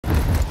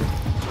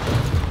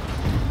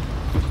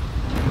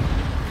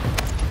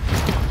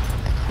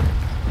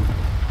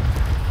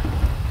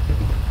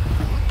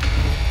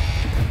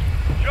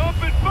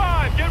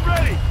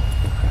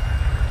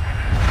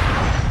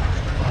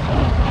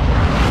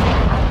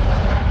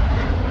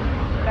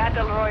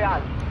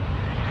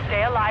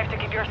Survive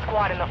to keep your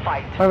squad in the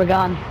fight. Where are we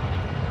going?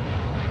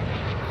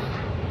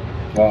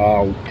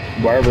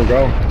 Wherever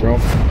go.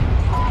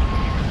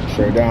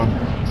 Straight down.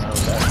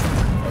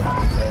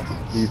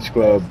 Beach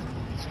club.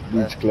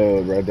 Beach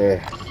club right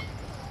there.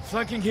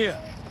 Flanking here.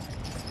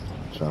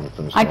 Trying to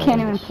finish. I can't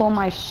even pull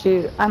my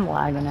chute. I'm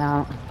lagging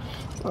out.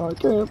 I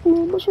can't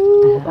pull my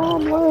chute.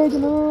 I'm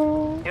lagging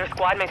out. Your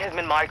squad mate has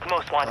been marked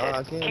most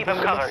wanted. Keep him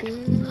covered.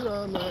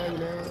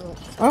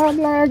 I'm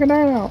lagging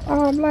out.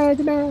 I'm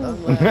lagging out.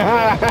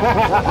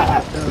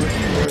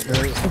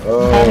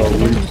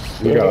 Oh,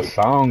 we got a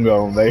song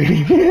going,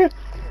 baby.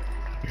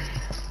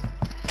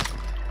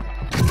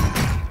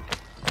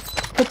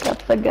 Pick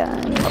up the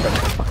gun,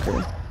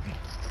 motherfucker.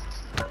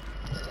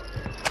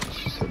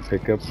 She said,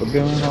 pick up the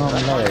gun.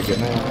 I'm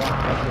lagging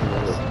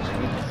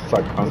out. It's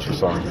like a country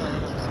song.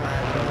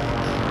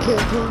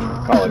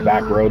 Call it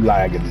back road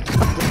lagging.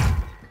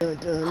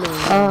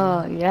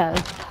 Oh, yeah,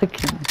 it's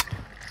fucking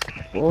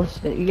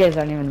bullshit. You guys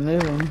aren't even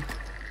moving.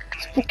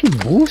 It's fucking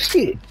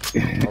bullshit.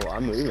 Oh,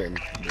 I'm moving.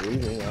 I'm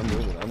moving.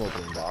 I'm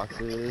opening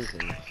boxes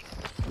and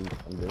I'm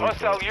doing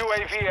Hostile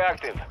UAV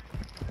active.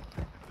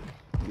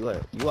 You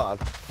are.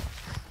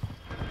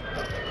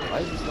 Why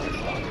is this not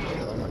stopping?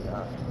 Oh my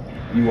god.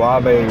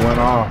 UAV went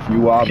off.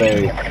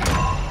 UAV.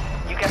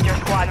 You kept your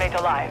squad mate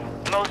alive.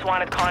 Most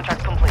wanted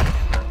contract complete.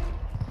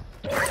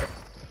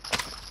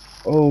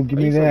 Oh, give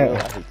me that. I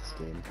hate this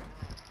game.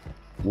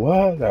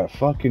 What? That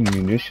fucking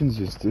munitions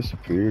just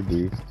disappeared,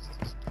 dude.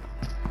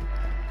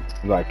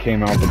 Like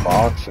came out the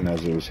box, and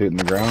as it was hitting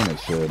the ground, it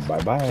said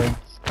bye bye.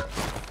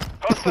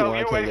 Hostile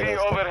UAV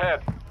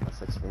overhead. That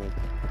sucks for me.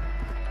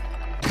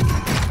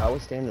 I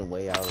was standing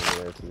way out of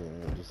there too.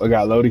 And just We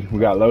got Lodi. We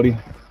got Lodi.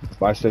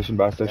 Buy station.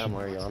 Buy yeah, station. I'm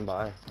already on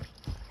by.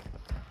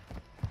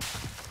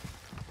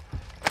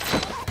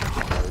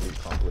 Already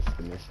accomplished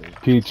the mission.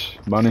 Peach,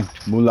 money,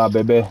 moolah,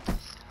 baby.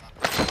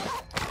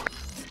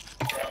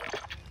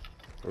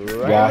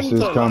 Gas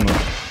is coming.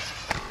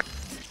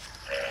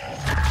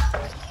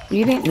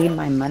 You didn't need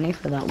my money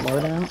for that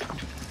loadout?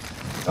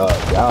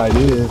 Yeah, I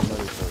did. Money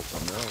for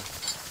something else.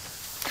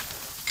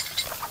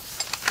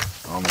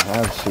 I only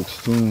have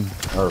 16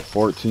 or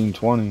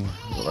 1420.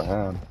 What I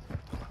had.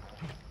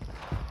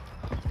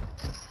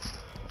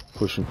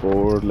 Pushing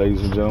forward,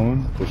 ladies and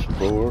gentlemen. Pushing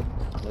forward.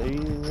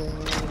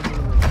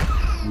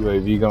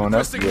 UAV going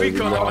up. Requesting UAV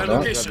recon on my going up.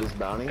 location. This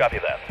bounty. Copy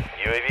that.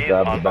 UAV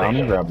Grab on the bounty.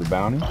 station. Grab the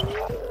bounty.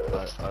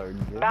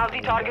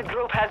 Bounty target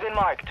group has been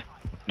marked.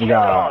 We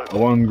got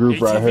one group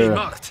right ATV here.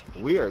 marked.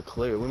 We are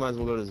clear. We might as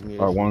well go to this meeting.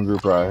 Or one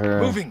group right here.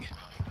 Moving.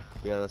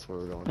 Yeah, that's where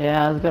we're going.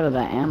 Yeah, let's go to the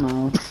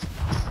ammo.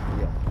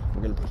 Yeah,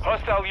 we're gonna push.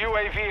 Hostile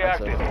UAV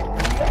active.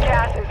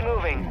 Gas is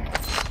moving.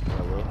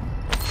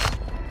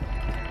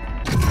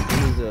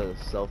 He's a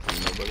selfie,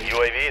 nobody.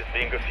 UAV is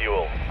being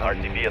fuel.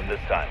 RTB at this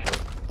time.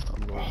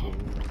 I'm going to...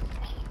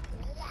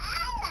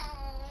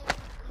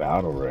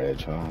 Battle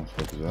rage, huh? What the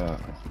fuck is that?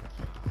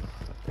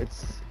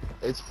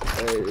 It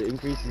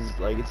increases,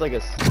 like, it's like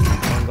a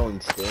ongoing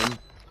stim.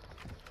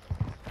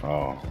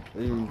 Oh.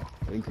 It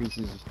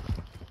increases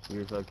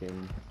your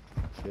fucking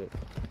shit.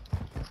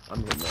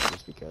 I'm hitting that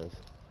just because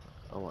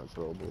I want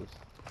throwables.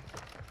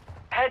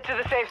 Head to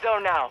the safe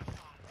zone now.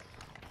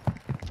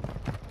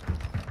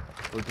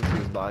 We're just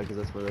gonna buy because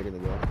that's where they're gonna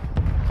go.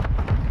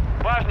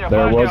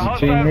 There was a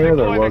team here,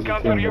 there was a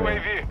team here.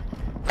 UAV.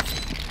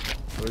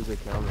 Where's the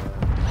camera at?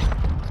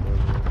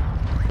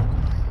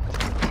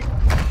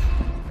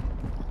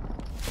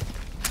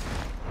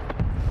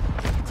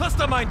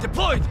 Cluster mine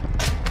deployed.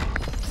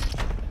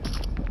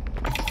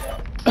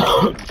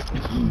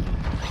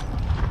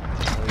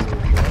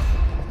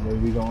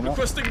 Maybe going up.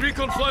 Requesting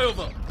recon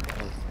flyover.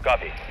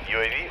 Copy.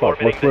 UAV Fuck,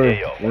 orbiting we're the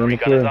clear. AO. We're in the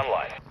Recon is clear.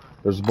 online.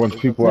 There's a bunch of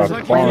people out There's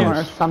at a plane or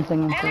farms.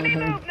 something inside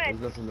here. There's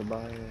nothing to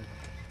buy.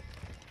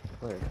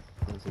 Where?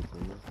 Where's it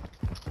from?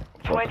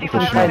 25 Pushing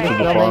up to the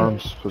remaining.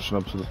 farms. Pushing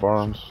up to the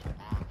farms.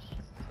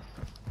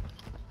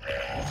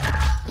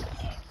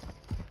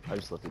 I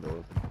just left the door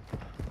open.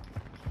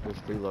 There's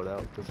 3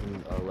 loadout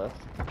pushing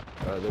left.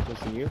 They're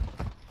pushing you.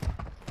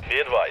 Be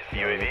advised,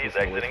 UAV is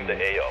exiting the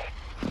AO.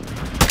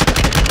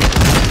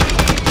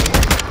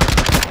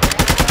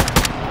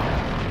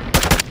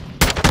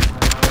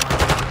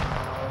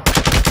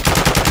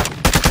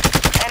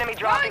 Enemy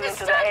dropping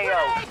into the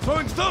AO.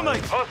 Throwing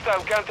thermite.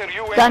 Hostile counter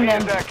UAV Done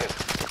him. is active.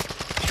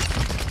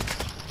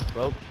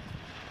 Well,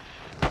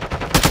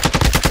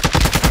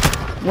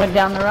 Went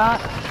down the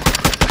rock.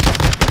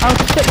 Oh,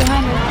 shit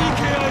behind us.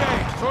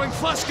 EKIA. Throwing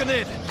flash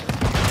grenade.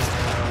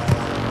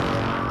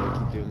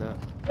 keep doing that.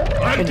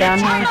 We're down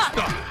here.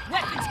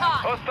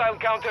 Hostile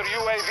counter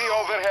UAV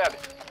overhead.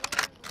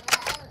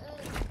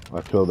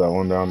 I killed that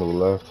one down to the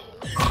left.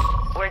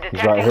 We're right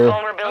detecting here.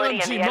 vulnerability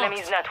in LMG the marked.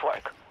 enemy's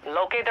network.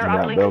 Locate their In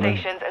that uplink building.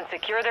 stations and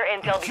secure their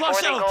intel before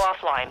Flush they go out.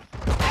 offline.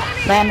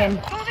 Landing.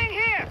 Moving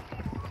here.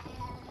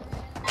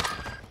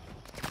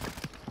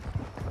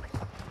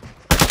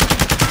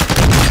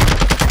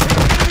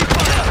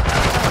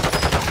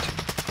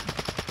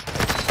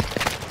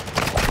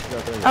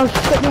 Oh,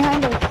 shit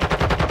behind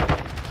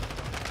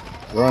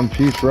us. Run,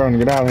 Peach, run.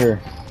 Get out of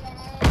here.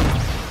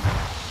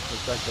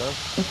 back up.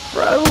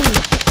 Froze.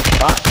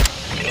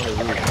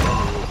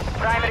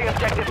 Primary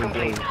objective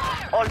complete.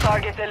 All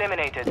targets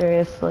eliminated.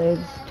 Seriously,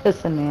 it's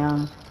pissing me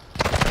off.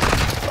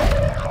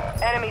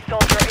 Enemy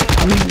soldier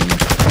incoming.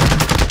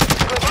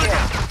 Good kill.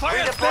 Fire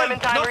at them,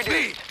 Redeployment time not me!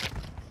 reduced.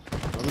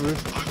 On the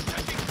roof.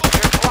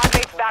 Your squad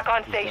mates back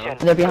on station.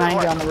 They're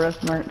behind you on the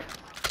roof, Mark.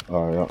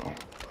 Oh, yeah.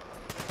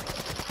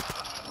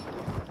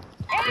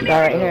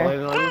 Guy right here.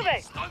 Landing on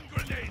you. Stun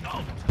grenade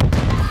out!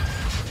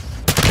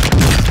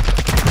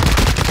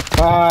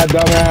 Ah,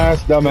 dumbass,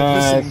 Missing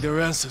dumbass. their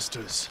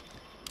ancestors.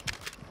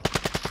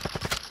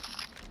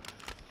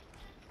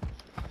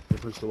 They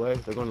pushed away.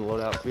 They're going to load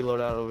out. Free load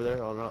out over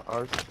there on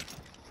ours.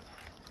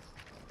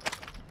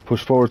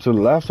 Push forward to the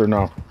left or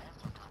no?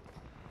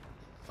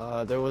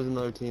 There was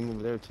another team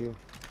over there too.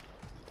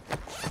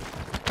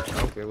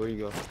 Okay, where you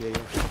go? Yeah, yeah.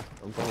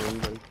 I'm following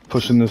you, buddy.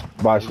 Pushing this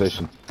buy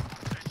station.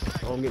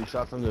 Oh, I'm getting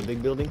shot from the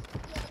big building.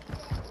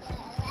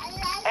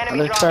 Enemy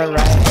Let's start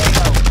dropping.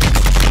 right.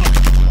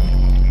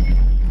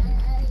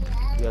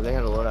 Yeah, they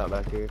had a loadout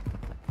back here.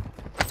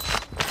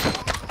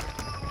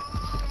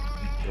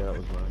 Yeah, that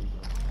was mine.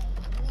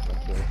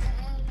 Okay.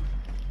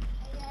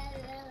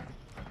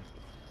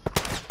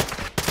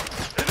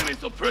 Enemy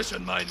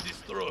suppression mine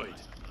destroyed.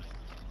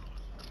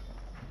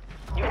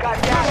 You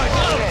got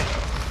gas.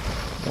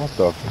 What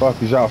the fuck?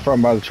 He's out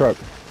front by the truck.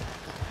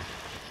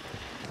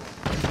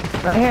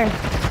 Right here.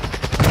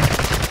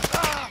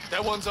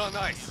 That one's on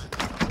ice.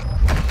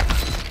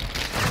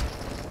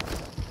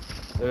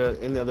 They're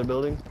in the other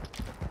building.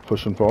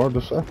 Pushing forward,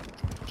 this way.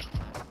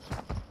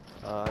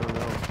 I don't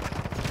know.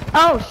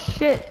 Oh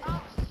shit.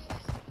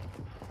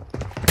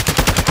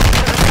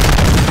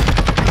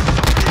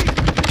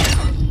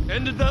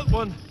 Ended that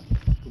one.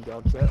 Good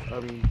job, Chet. I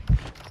mean,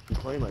 you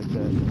play like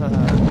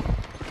that.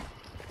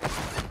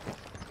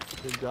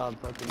 Good job,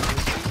 fucking man.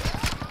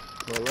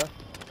 To the left.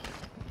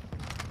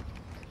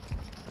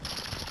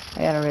 I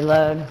gotta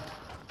reload.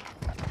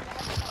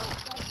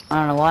 I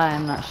don't know why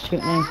I'm not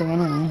shooting anything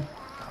anyway.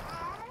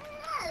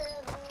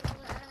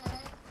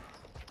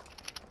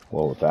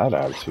 Well, with that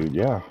attitude,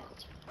 yeah.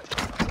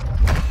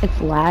 It's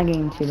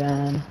lagging too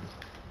bad.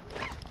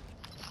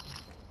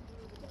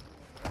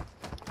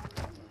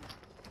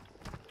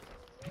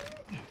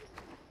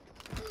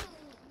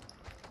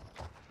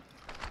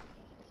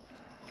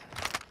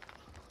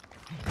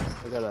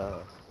 I got a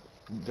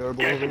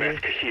durable over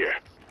here.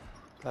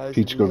 Guys,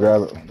 Peach, you go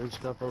guys- grab it. There's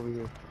stuff over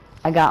here.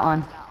 I got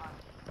one.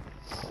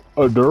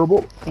 A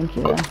durable? Thank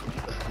you.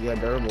 You got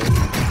durable.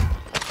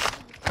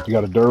 You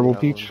got a durable,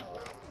 Got Peach?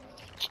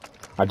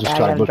 I just Yeah, I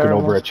tried got a looking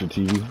durable. over at your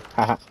TV.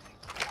 Haha.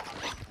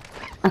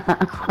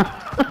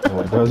 Well,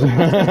 it doesn't.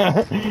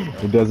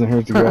 It doesn't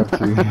hurt to grab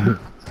two. The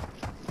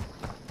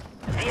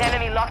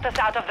enemy locked us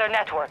out of their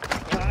network.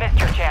 You missed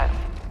your chance.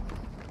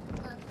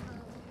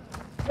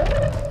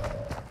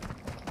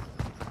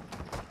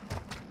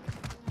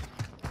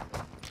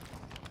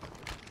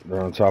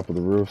 They're on top of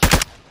the roof.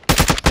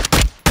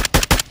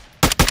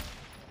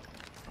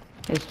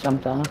 Just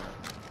jumped off.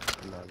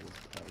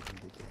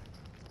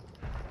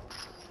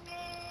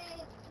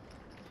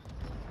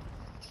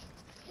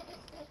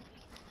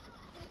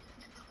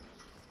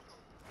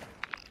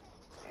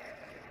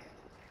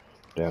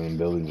 Damn, the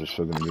buildings are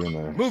still gonna be in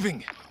there.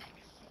 Moving.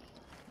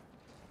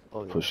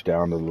 Oh, yeah. Push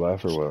down to the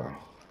left or what?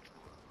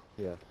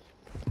 Yeah.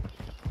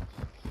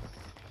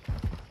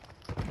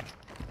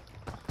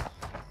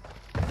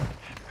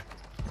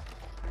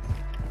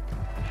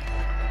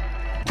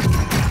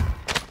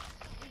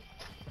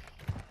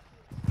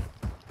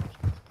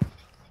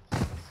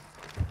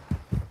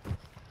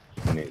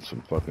 I need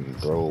some fucking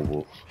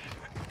throwables.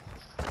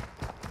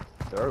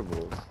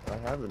 Durables. I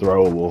have a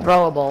Throwable.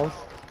 Throwables.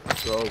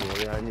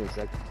 Throwable. Yeah, I need a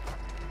second.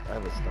 I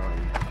have a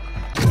stun.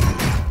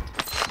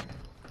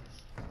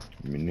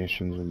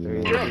 Munitions in There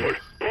you there. go.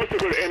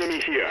 Possible enemy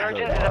here.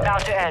 Surgeons is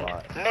about to end.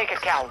 Make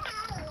it count.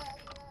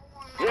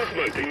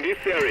 Movement in this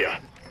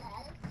area.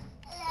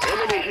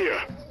 Enemy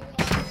here.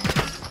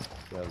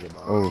 Yeah, good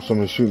bomb. Oh,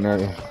 somebody's shooting at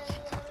you.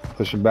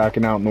 Pushing back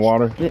and out in the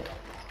water. Yeah.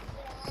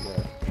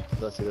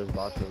 Let's see, there's a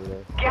box over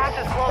there.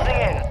 Gas is closing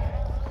in.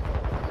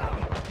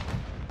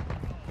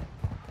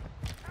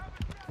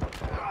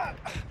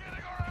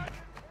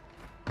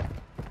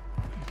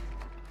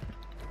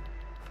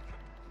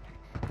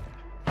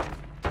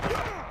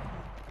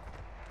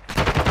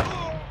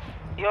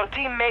 Your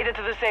team made it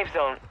to the safe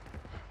zone.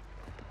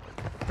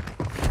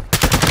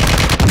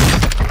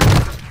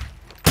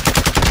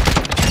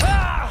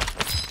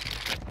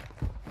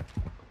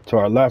 To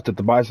our left at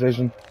the buy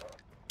station.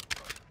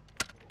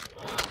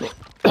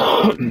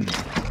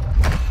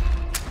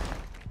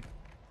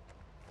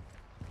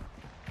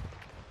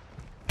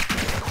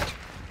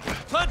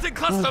 Planting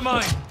cluster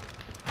mine.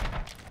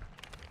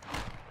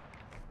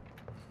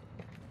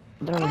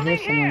 They're over here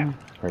somewhere.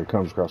 Here he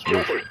comes across the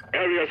roof. Careful.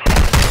 Areas.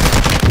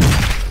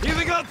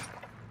 Healing up.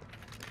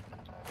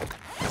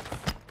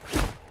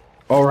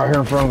 Oh, right here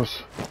in front of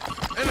us.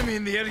 Enemy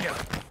in the area.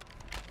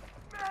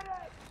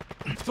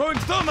 Throwing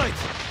thermite.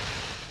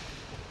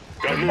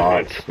 Got The movement.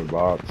 bots. The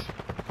bots.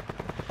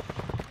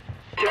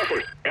 Careful.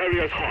 Area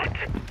area's hot.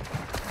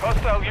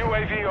 Hostile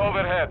UAV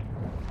overhead.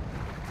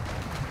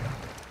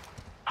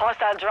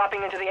 Hostile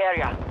dropping into the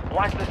area.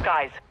 Watch the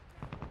skies.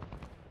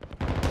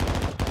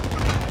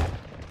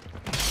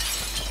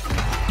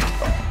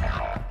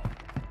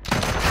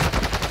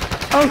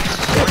 Oh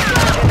shit!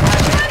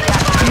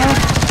 No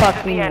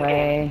fucking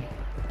way.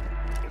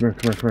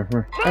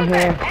 Come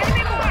here. Right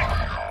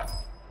here.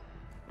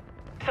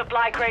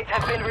 Supply crates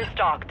have been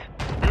restocked.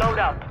 Load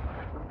up.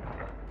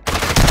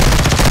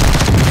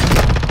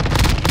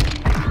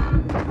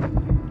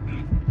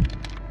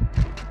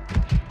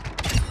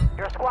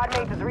 Your squad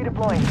mate is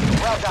redeploying.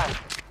 Well done.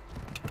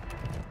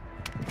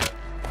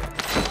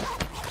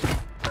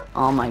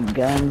 All my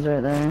guns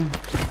right there.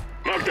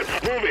 Mark it.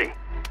 Moving.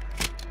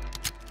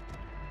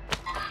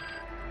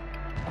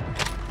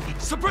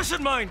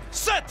 Suppression mine,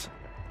 set!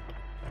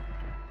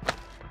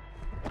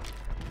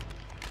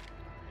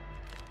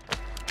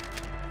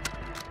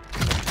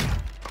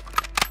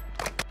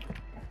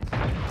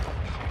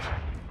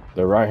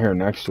 They're right here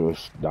next to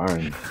us,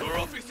 dying. Your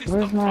office is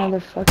Where's my up. other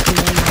fucking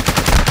gun?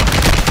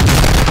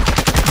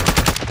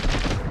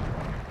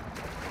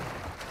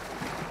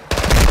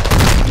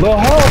 Little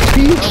help,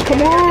 Peach,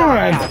 come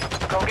on!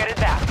 Go get it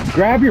back.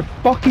 Grab your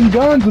fucking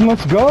guns and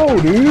let's go,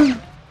 dude!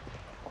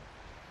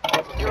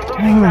 You're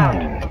losing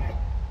ground.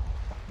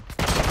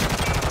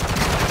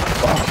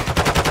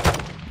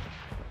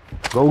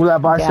 Go to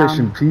that buy Down.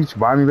 station, Peach,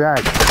 buy me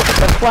back.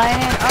 They're flying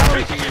in. Oh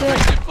Taking shit!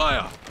 effective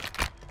fire.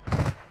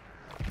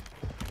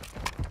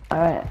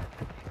 Alright.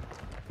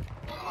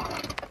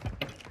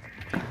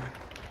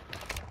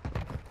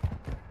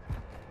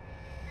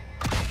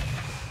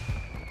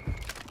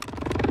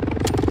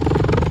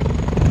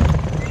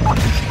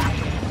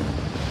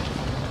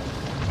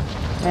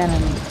 Man,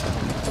 I'm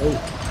eight.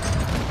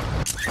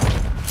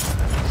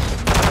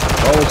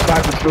 Oh,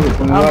 sniper shooter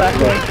from the Oh, left.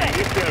 back left.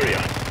 This area.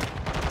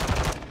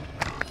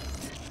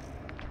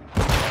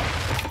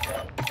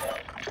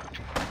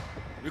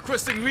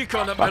 Requesting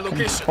recon at my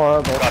location.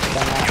 Horrible.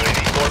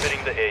 UAV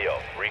orbiting the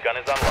AO. Recon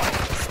is online.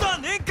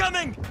 Stun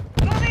incoming!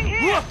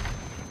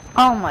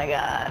 Oh my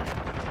god.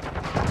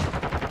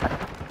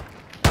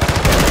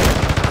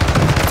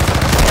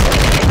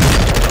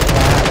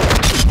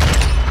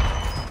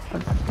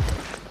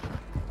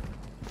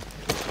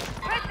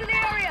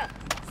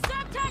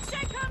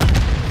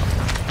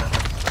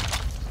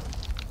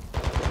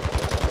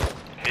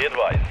 Be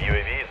advised,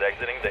 UAV is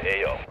exiting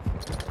the AO.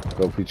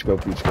 Go, Peach, go,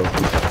 Peach, go,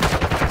 Peach.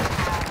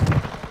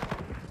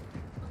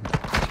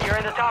 You're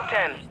in the top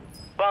 10.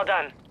 Well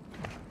done.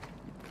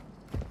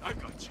 I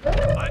got you.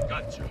 I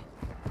got you.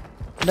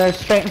 They're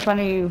straight in front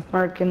of you,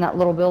 Mark, in that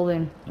little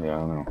building. Yeah,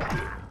 I know.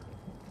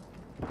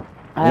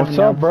 I have What's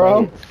no up,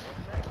 bro? plates.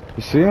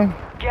 You see him?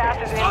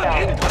 Gas is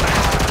inbound.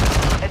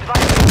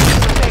 Advise you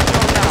to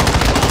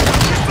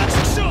the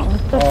safe zone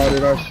now. Oh,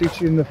 did I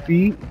shoot you in the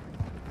feet?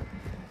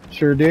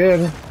 Sure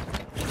did.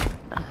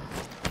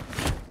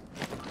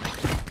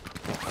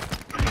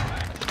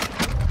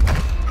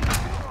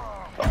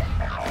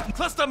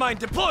 Cluster mine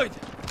deployed!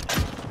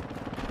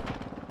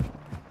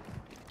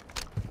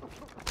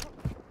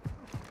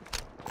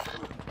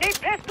 Need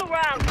pistol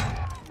round.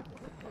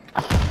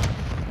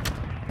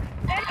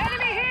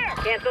 Enemy here.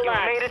 Cancel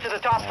that. You made it to the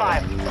top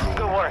 5.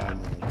 Good work.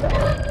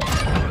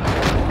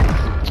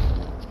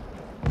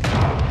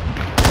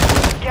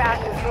 Gas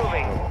is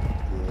moving.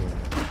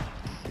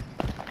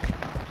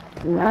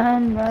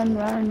 Run, run,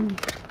 run.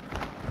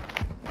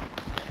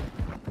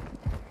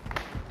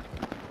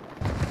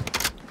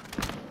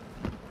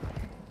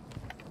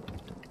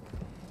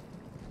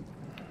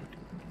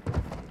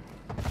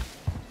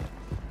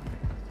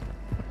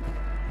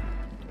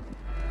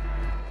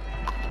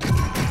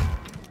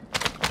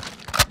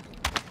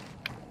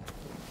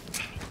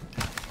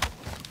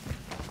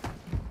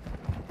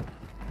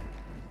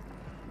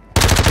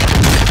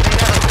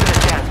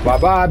 Bye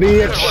bye,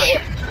 bitch.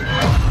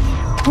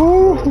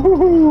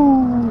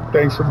 Woo-hoo-hoo.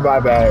 Thanks for the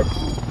buyback.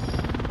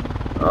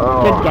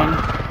 Oh. Good game.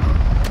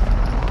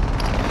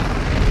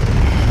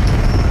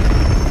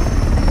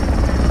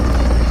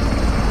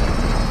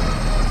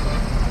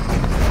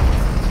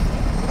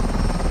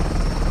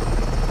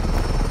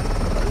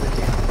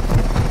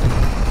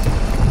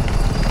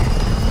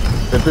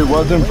 If it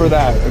wasn't for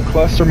that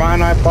cluster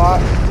mine I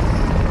fought,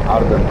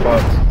 I'd have been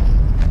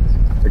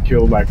fucked. I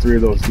killed like 3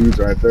 of those dudes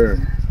right there.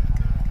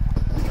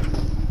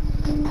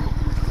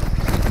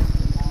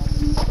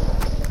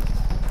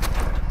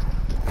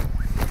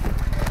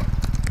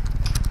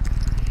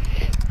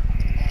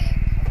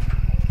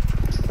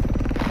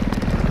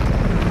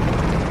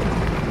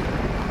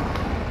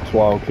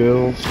 Twelve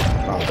kills,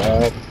 not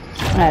bad.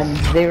 I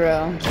had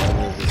 0.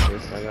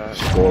 I got.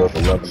 Score of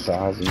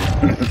 11,000.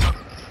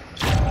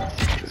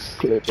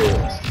 Clip it.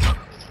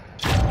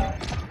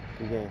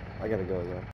 Okay, I gotta go though.